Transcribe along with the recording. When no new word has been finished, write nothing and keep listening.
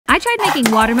I tried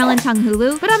making watermelon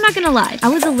Tanghulu, but I'm not gonna lie, I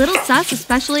was a little sus,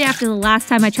 especially after the last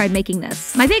time I tried making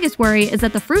this. My biggest worry is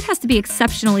that the fruit has to be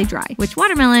exceptionally dry, which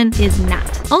watermelon is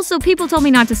not. Also, people told me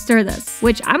not to stir this,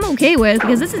 which I'm okay with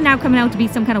because this is now coming out to be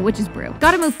some kind of witch's brew.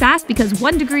 Gotta move fast because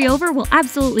 1 degree over will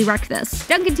absolutely wreck this.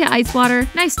 Dunk into ice water.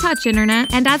 Nice touch,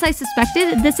 internet. And as I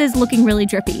suspected, this is looking really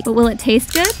drippy. But will it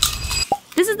taste good?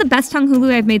 This is the best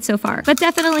Tanghulu I've made so far, but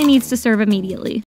definitely needs to serve immediately.